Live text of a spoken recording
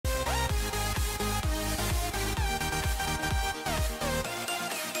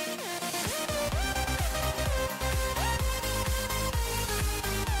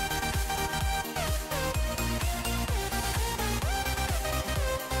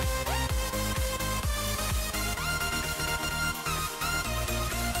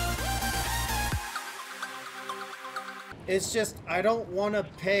It's just, I don't want to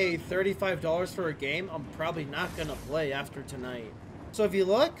pay $35 for a game I'm probably not going to play after tonight. So if you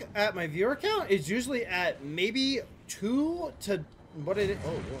look at my viewer count, it's usually at maybe 2 to... What did it...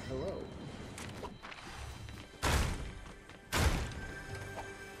 Oh, well, hello.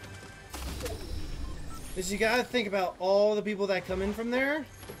 Because you gotta think about all the people that come in from there.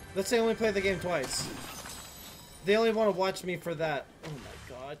 Let's say I only play the game twice. They only want to watch me for that. Oh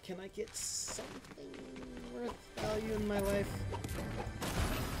my god, can I get something worth value in my life?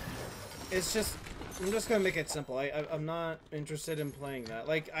 It's just... I'm just gonna make it simple. I'm not interested in playing that.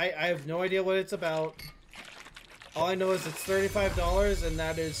 Like, I have no idea what it's about. All I know is it's $35 and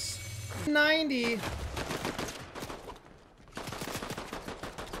that is $90.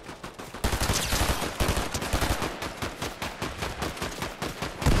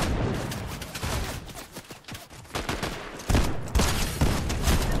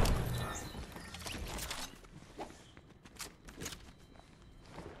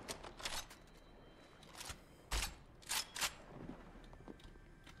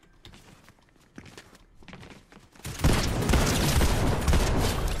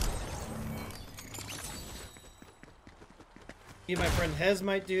 My friend Hez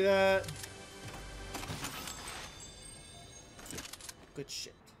might do that. Good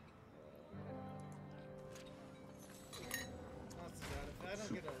shit. Not so bad. If I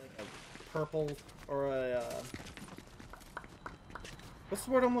don't get a purple or a what's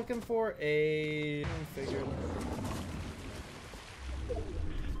the word I'm looking for? I figured.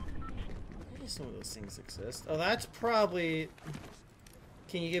 Maybe some of those things exist. Oh, that's probably.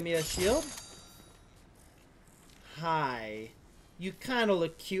 Can you give me a shield? Hi. You kind of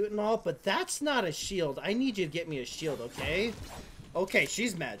look cute and all, but that's not a shield. I need you to get me a shield, okay? Okay,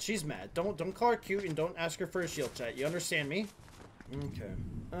 she's mad. She's mad. Don't call her cute and don't ask her for a shield, chat. You understand me? Okay.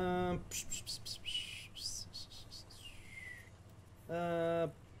 There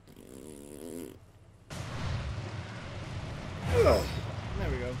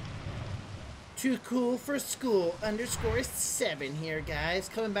we go. Too cool for school _7 here, guys.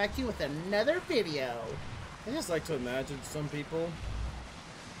 Coming back to you with another video. I just like to imagine some people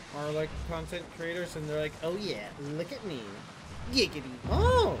are like content creators and they're like, oh yeah, look at me. Giggity.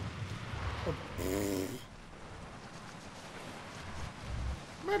 Oh!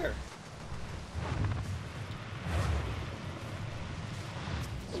 Murder.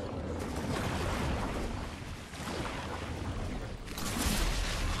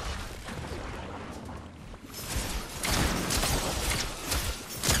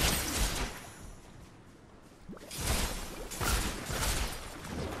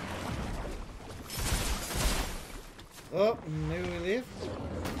 Oh, maybe we leave?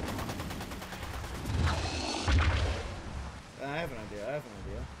 I have an idea,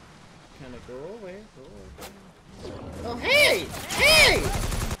 Kind of go away, Oh, hey! Hey!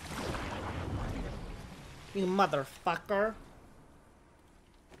 You motherfucker.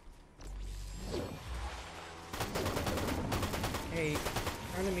 Hey,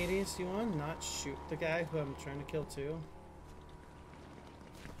 Archimedes, you want to not shoot the guy who I'm trying to kill too?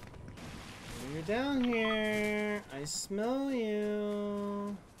 You're down here. I smell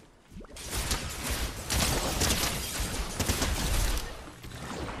you.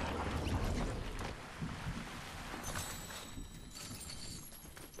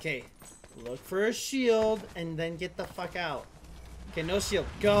 Okay, look for a shield and then get the fuck out. Okay, no shield.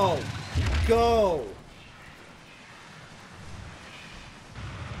 Go. Go.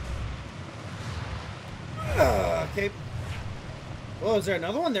 Okay. Oh, is there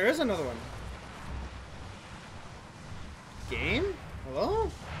another one? There is another one. Game?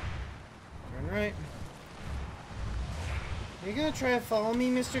 Hello? Turn right. Are you gonna try to follow me,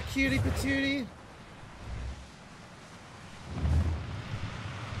 Mr. Cutie Patootie?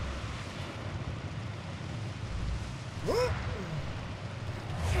 What?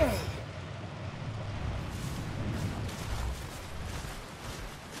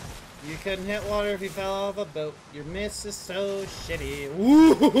 You couldn't hit water if you fell off a boat. Your miss is so shitty.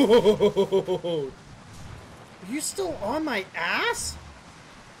 Ooh! Are you still on my ass?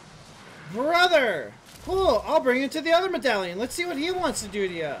 Brother! Cool, I'll bring you to the other medallion. Let's see what he wants to do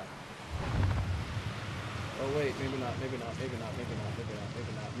to you. Oh wait, maybe not, maybe not, maybe not, maybe not, maybe not,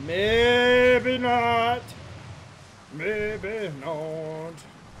 maybe not. Maybe not.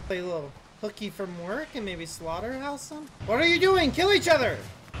 Play a little hooky from work and maybe slaughterhouse them? What are you doing? Kill each other!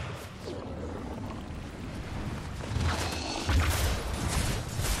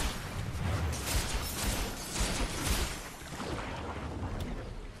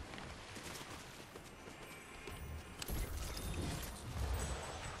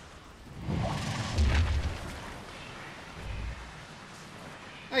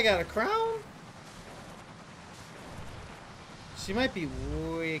 I got a crown? She might be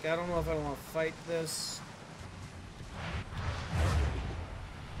weak. I don't know if I want to fight this.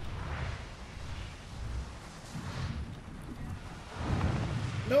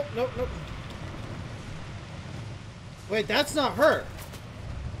 Nope, nope, nope. Wait, that's not her.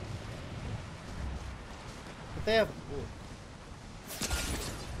 But they have... Ooh.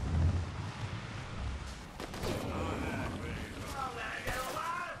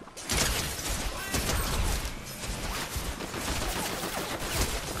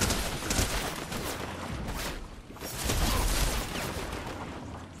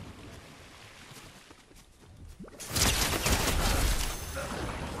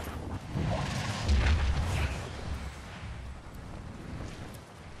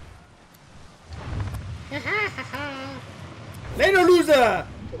 Later, loser!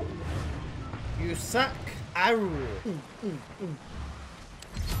 You suck. I rule.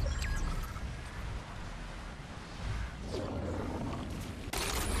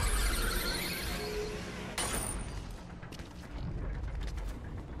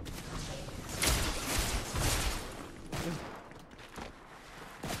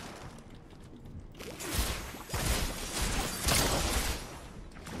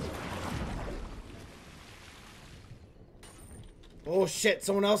 Oh shit,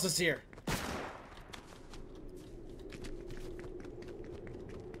 someone else is here.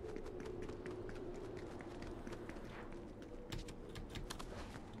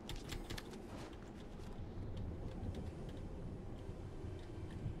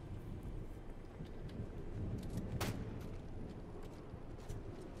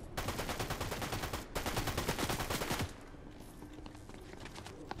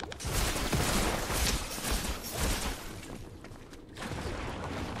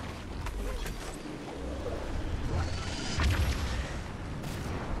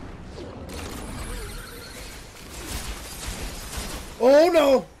 Oh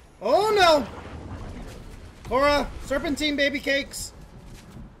no! Oh no! Cora, serpentine baby cakes!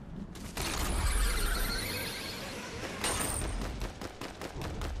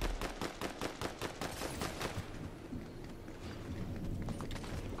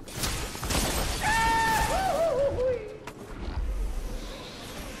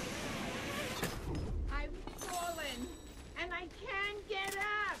 I've fallen, and I can't get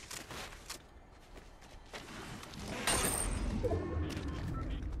up!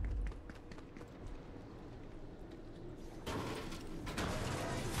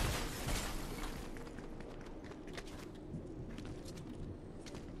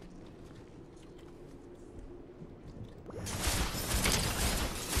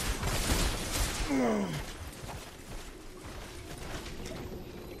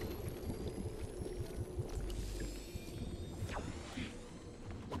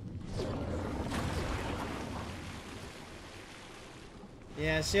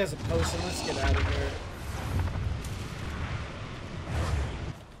 Yeah, she has a potion. Let's get out of here.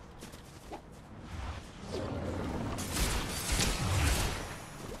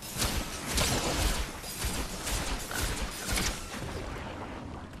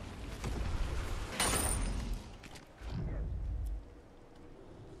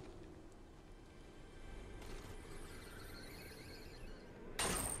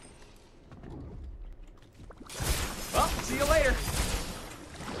 Well, see you later.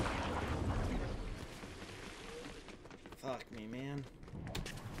 Fuck me, man.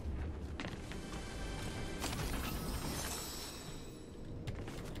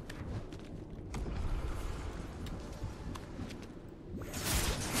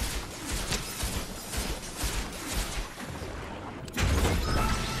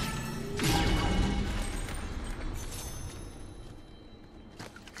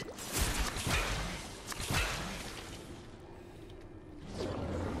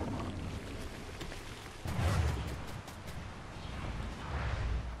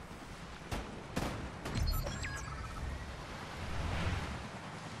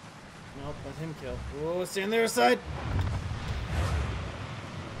 Nope, let him kill. Oh, stay on the other side.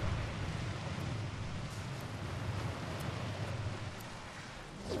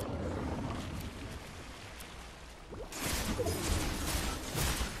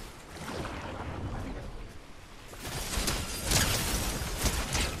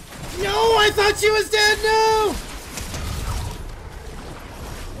 No, I thought she was dead. No.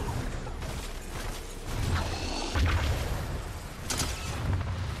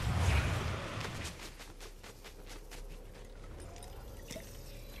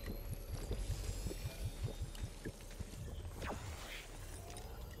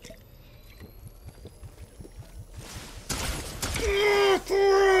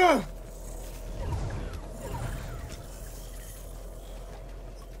 Cora!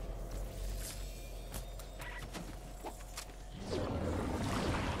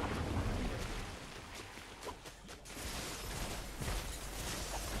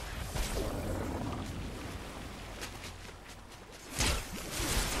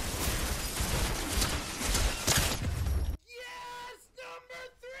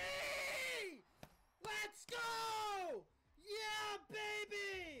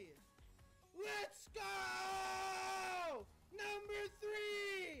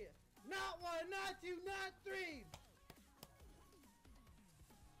 1, 2, not 3!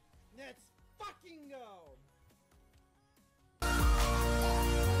 Let's fucking go!